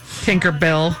you.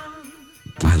 Tinkerbell.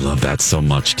 I love that so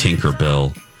much,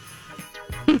 Tinkerbell.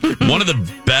 One of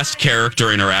the best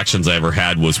character interactions I ever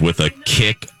had was with a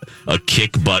kick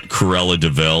butt Cruella de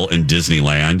Vil in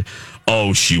Disneyland.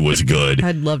 Oh, she was good.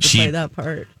 I'd love to play that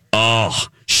part. Oh,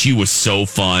 she was so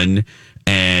fun,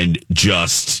 and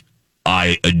just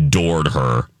I adored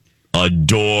her.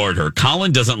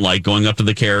 Colin doesn't like going up to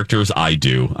the characters. I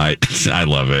do. I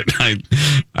love it.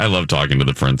 I love talking to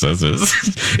the princesses.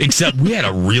 Except we had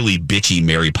a really bitchy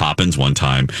Mary Poppins one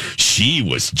time. She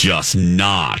was just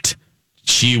not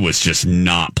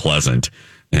pleasant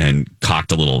and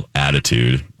cocked a little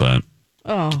attitude. But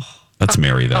that's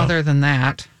Mary, though. Other than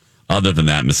that,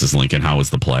 Mrs. Lincoln, how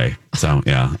was the play? So,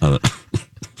 yeah.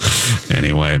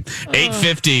 Anyway,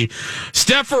 8:50.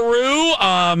 Steph Aru,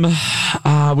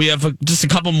 we have just a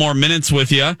couple more minutes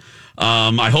with you.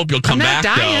 I hope you'll come back,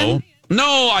 though.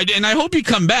 No, I hope you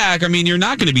come back. I mean, you're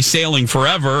not going to be sailing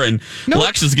forever, and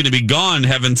Lex is going to be gone,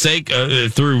 heaven's sake,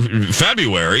 through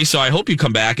February. So I hope you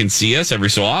come back and see us every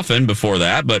so often before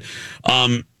that. But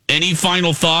any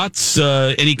final thoughts?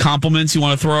 Any compliments you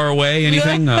want to throw our way?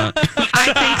 Anything? I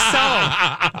think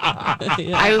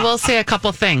so. I will say a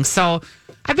couple things. So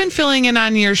I've been filling in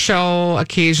on your show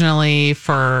occasionally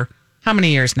for how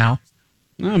many years now?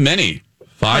 Many.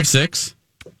 5, 6.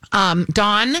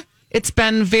 Dawn, It's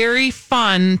been very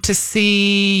fun to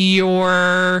see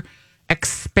your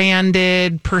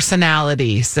expanded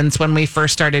personality since when we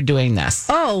first started doing this.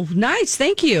 Oh, nice.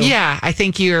 Thank you. Yeah, I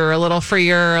think you're a little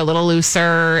freer, a little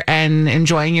looser, and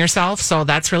enjoying yourself. So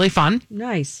that's really fun.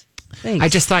 Nice. Thanks. I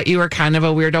just thought you were kind of a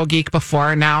weirdo geek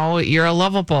before. Now you're a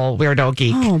lovable weirdo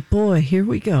geek. Oh, boy. Here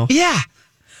we go. Yeah.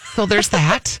 So there's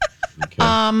that.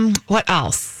 Okay. What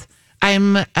else?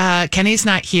 Kenny's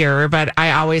not here, but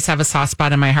I always have a soft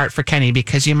spot in my heart for Kenny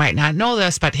because you might not know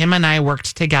this, but him and I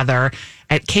worked together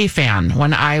at KFAN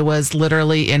when I was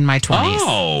literally in my 20s.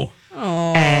 Oh.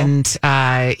 And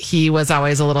he was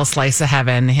always a little slice of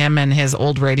heaven. Him and his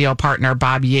old radio partner,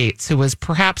 Bob Yates, who was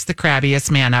perhaps the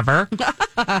crabbiest man ever.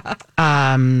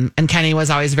 And Kenny was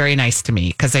always very nice to me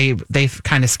because they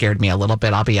kind of scared me a little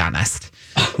bit, I'll be honest.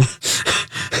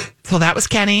 So that was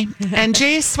Kenny. And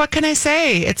Jace, what can I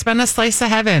say? It's been a slice of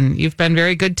heaven. You've been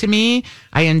very good to me.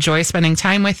 I enjoy spending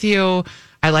time with you.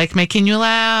 I like making you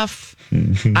laugh.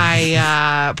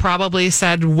 I probably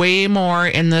said way more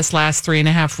in this last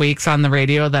 3.5 weeks on the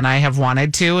radio than I have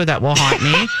wanted to. That will haunt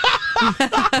me.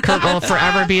 Kurt will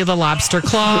forever be the lobster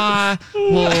claw.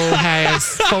 We'll have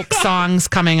folk songs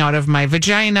coming out of my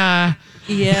vagina.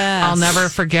 Yes. I'll never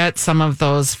forget some of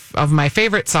those of my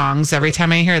favorite songs. Every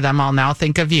time I hear them, I'll now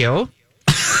think of you.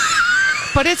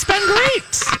 But it's been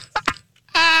great.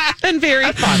 Been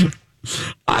very fun.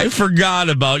 I forgot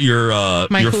about your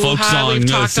folk song. We've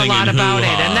talked a lot about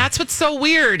hoo-ha. it, and that's what's so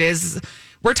weird is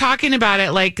we're talking about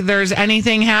it like there's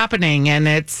anything happening, and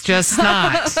it's just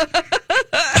not.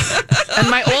 And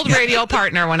my old radio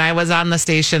partner, when I was on the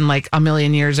station like a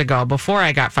million years ago, before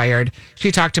I got fired,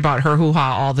 she talked about her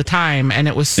hoo-ha all the time, and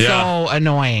it was so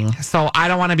annoying. So I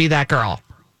don't want to be that girl.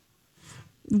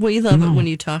 We love it when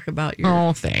you talk about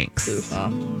your thanks. hoo-ha.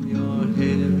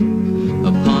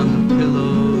 Upon the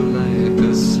pillow like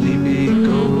a sleepy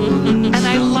golden. And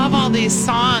I love all these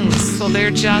songs, so they're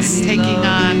just taking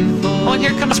on. Oh, and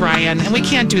here comes Ryan, and we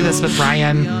can't do this with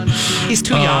Ryan. He's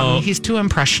too young. He's too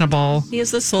impressionable. He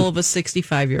has the soul of a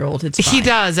 65-year-old. It's fine. He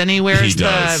does, and he wears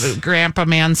the grandpa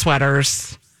man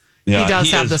sweaters. Yeah, he does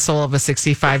have the soul of a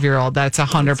 65-year-old. That's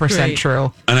 100%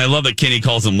 true. And I love that Kenny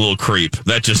calls him Little Creep.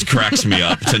 That just cracks me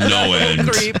up to no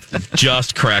end.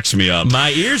 Just cracks me up.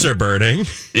 My ears are burning.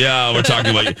 Yeah, we're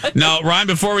talking about you. Now, Ryan,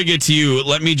 before we get to you,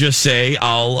 let me just say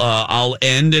I'll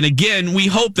end. And again, we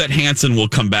hope that Hanson will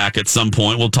come back at some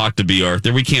point. We'll talk to B.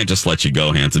 Arthur. We can't just let you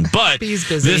go, Hanson. But he's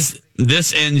busy.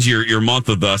 This ends your month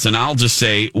with us, and I'll just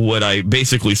say what I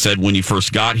basically said when you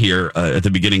first got here at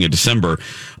the beginning of December.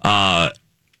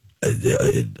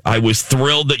 I was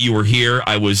thrilled that you were here.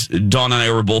 Dawn and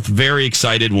I were both very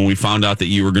excited when we found out that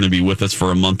you were going to be with us for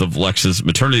a month of Lex's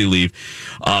maternity leave,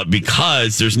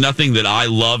 because there's nothing that I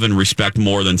love and respect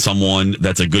more than someone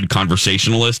that's a good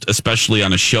conversationalist, especially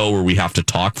on a show where we have to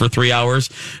talk for 3 hours.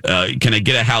 Can I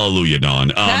get a hallelujah,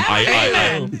 Dawn?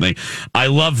 I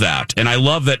love that. And I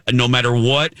love that no matter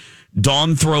what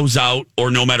Dawn throws out or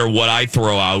no matter what I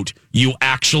throw out, you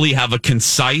actually have a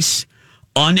concise,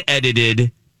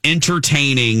 unedited,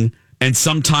 entertaining, and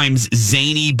sometimes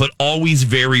zany, but always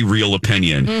very real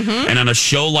opinion. Mm-hmm. And on a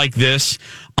show like this,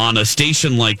 on a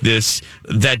station like this,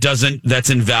 that's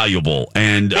invaluable.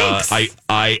 And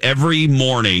I every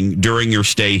morning during your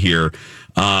stay here,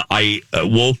 I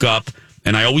woke up.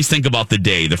 And I always think about the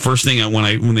day. The first thing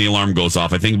when the alarm goes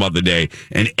off, I think about the day.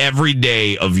 And every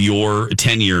day of your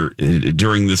tenure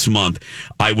during this month,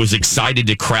 I was excited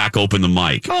to crack open the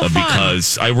mic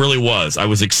because I really was. I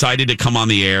was excited to come on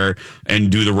the air and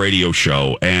do the radio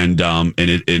show, and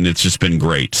it's just been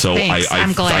great. So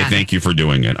I'm glad. I thank you for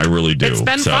doing it. I really do. It's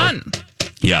been fun.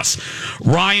 Yes.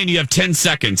 Ryan, you have 10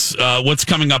 seconds. What's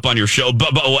coming up on your show?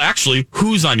 But actually,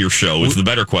 who's on your show is the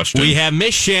better question. We have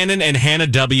Miss Shannon and Hannah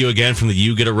W. again from the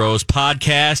You Get a Rose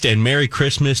podcast. And Merry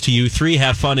Christmas to you three.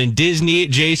 Have fun in Disney.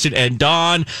 Jason and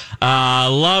Dawn.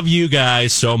 Love you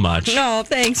guys so much. No,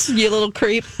 thanks, you little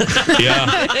creep.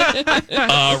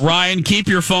 Yeah. Ryan, keep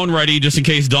your phone ready just in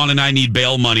case Dawn and I need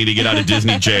bail money to get out of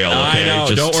Disney jail. Okay? I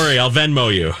know. Don't worry. I'll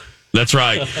Venmo you. That's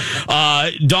right.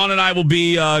 Dawn and I will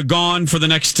be gone for the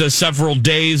next several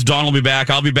days. Dawn will be back.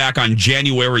 I'll be back on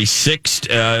January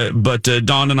 6th. But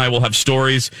Dawn and I will have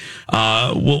stories.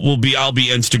 I'll be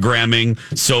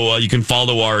Instagramming, so you can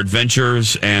follow our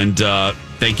adventures. And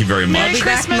thank you very much. Merry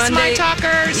Christmas, my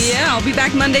talkers. Yeah, I'll be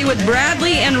back Monday with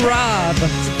Bradley and Rob.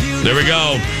 There we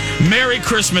go. Merry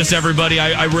Christmas, everybody.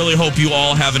 I really hope you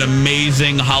all have an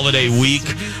amazing holiday week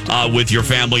with your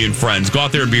family and friends. Go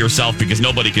out there and be yourself because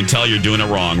nobody can tell you're doing it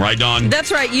wrong. Right, Dawn?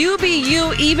 That's right. You be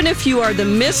you, even if you are the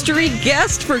mystery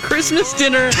guest for Christmas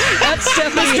dinner at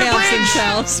Stephanie Hanson's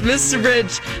house. Mr.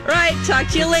 Bridge. Right. Talk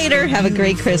to you later. Have a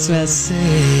great Christmas.